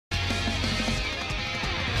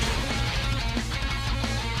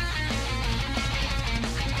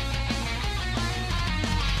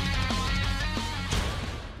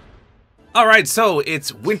Alright, so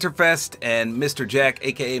it's Winterfest, and Mr. Jack,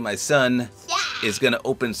 aka my son, is going to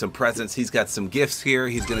open some presents. He's got some gifts here.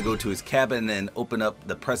 He's going to go to his cabin and open up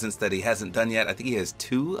the presents that he hasn't done yet. I think he has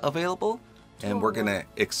 2 available, and we're going to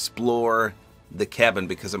explore the cabin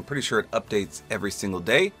because I'm pretty sure it updates every single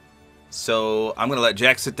day. So I'm going to let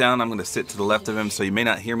Jack sit down. I'm going to sit to the left of him so you may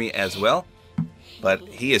not hear me as well. But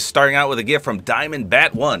he is starting out with a gift from Diamond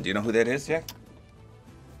Bat 1. Do you know who that is, Jack?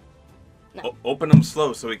 No. Open them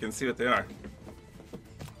slow so we can see what they are.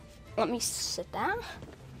 Let me sit down.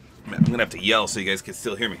 I'm going to have to yell so you guys can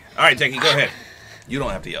still hear me. All right, Jackie, go ahead. You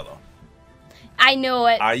don't have to yell, though. I know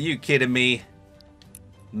it. Are you kidding me?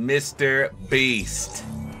 Mr. Beast.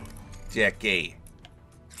 Jackie.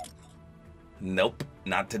 Nope,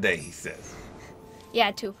 not today, he says.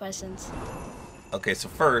 Yeah, 2 presents. Okay, so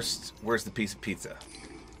first, where's the piece of pizza?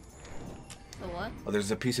 The what? Oh,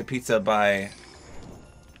 there's a piece of pizza by...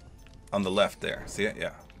 on the left there. See it?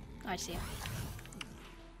 Yeah. I see it.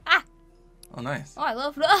 Ah! Oh, nice. Oh, I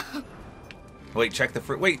love that. Wait, check the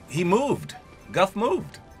fridge. Wait, he moved. Guff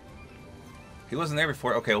moved. He wasn't there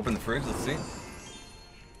before. Okay, open the fridge. Let's see.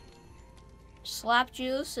 Slap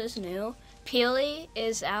juice is new. Peely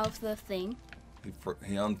is out of the thing.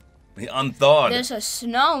 He unthawed. There's a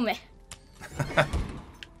snowman.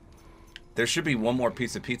 There should be one more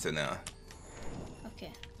piece of pizza now.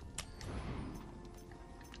 Okay.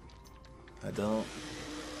 I don't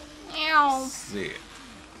Meow. see it.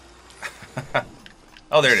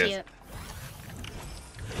 Oh, there it is.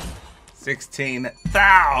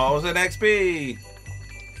 16,000 XP.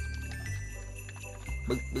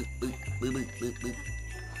 Boop, boop, boop, boop, boop, boop, boop.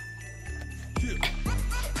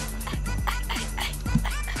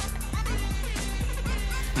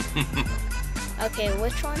 Okay,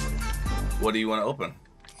 which one? What do you want to open?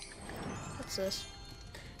 What's this?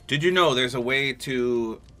 Did you know there's a way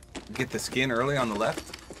to get the skin early on the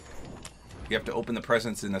left? You have to open the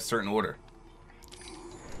presents in a certain order.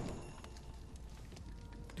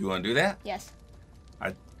 Do you want to do that? Yes.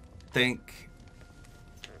 I think...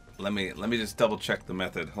 Let me just double check the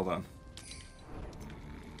method. Hold on.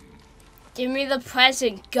 Give me the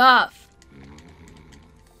present, Guff.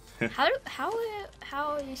 How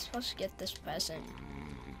are you supposed to get this present?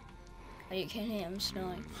 Are you kidding? I'm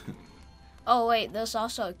snowing. Oh wait, there's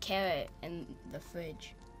also a carrot in the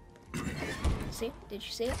fridge. See? Did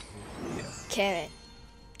you see it? Yes. Carrot.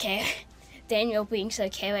 Carrot. Daniel brings a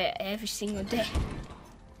carrot every single day.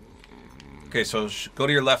 Okay, so go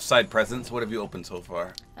to your left side presents. What have you opened so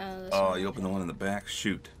far? Oh, you opened the one in the back?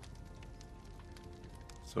 Shoot.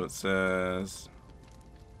 So it says...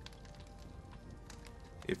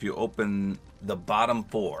 if you open the bottom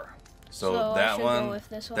 4. So that one,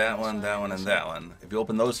 that one, and that one. If you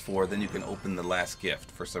open those 4, then you can open the last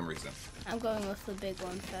gift for some reason. I'm going with the big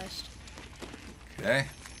one first. Okay.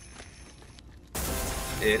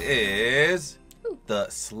 It is the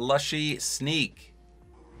Slushy Sneak.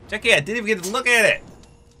 Jackie, I didn't even get to look at it.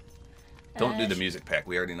 Don't do the music pack.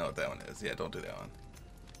 We already know what that one is. Yeah, don't do that one.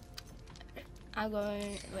 I'm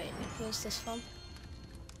going... Wait, who's this from?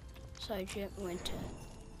 Sergeant Winter.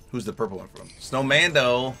 Who's the purple one from?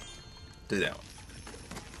 Snowmando. Do that one.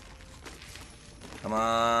 Come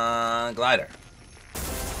on, Glider.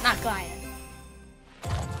 Not Glider.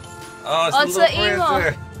 Oh, it's the little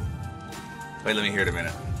prancer. Wait, let me hear it a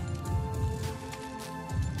minute.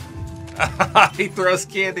 He throws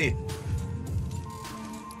candy.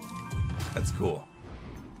 That's cool.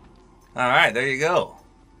 Alright, there you go.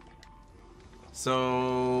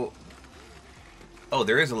 So... oh,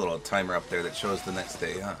 there is a little timer up there that shows the next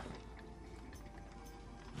day, huh?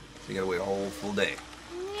 So you gotta wait a whole full day.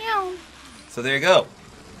 Meow. So there you go.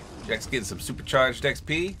 Jack's getting some supercharged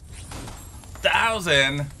XP.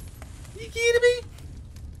 1,000! You kidding me?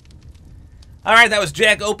 Alright, that was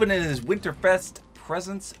Jack opening his Winterfest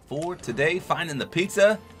presents for today. Finding the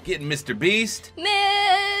pizza. Getting Mr. Beast.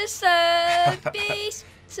 Mr. Beast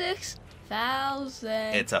 6,000.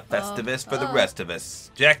 It's a Festivus for the rest of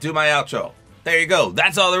us. Jack, do my outro. There you go.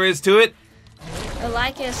 That's all there is to it. A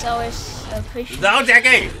like is always appreciated. No,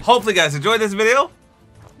 Jackie! Hopefully, guys, enjoyed this video.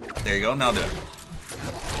 There you go. Now do it.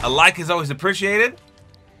 A like is always appreciated.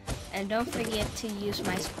 And don't forget to use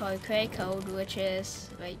my Support-A-Creator Code, which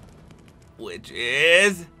is... wait. Which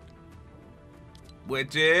is...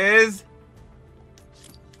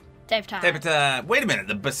 Tape time. Tape time. Wait a minute.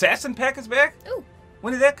 The Assassin pack is back? Ooh.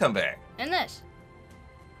 When did that come back? And this.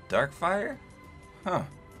 Darkfire? Huh.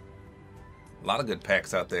 A lot of good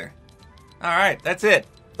packs out there. Alright, that's it.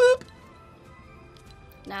 Boop.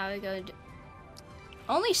 Now we're going to...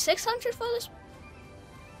 only 600 for this?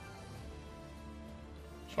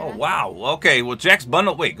 Oh, wow. Okay, well, Jack's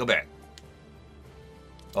bundle... wait, go back.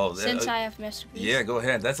 Oh, since I have masterpiece. Yeah, go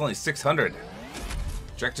ahead. That's only 600.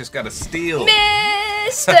 Jack just got a steal.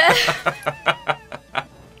 Missed.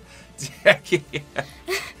 Jackie.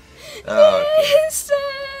 Missed.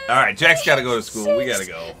 All right, Jack's got to go to school. We got to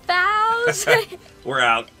go. 6,000. We're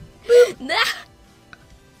out. Nah.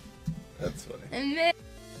 That's funny. Missed.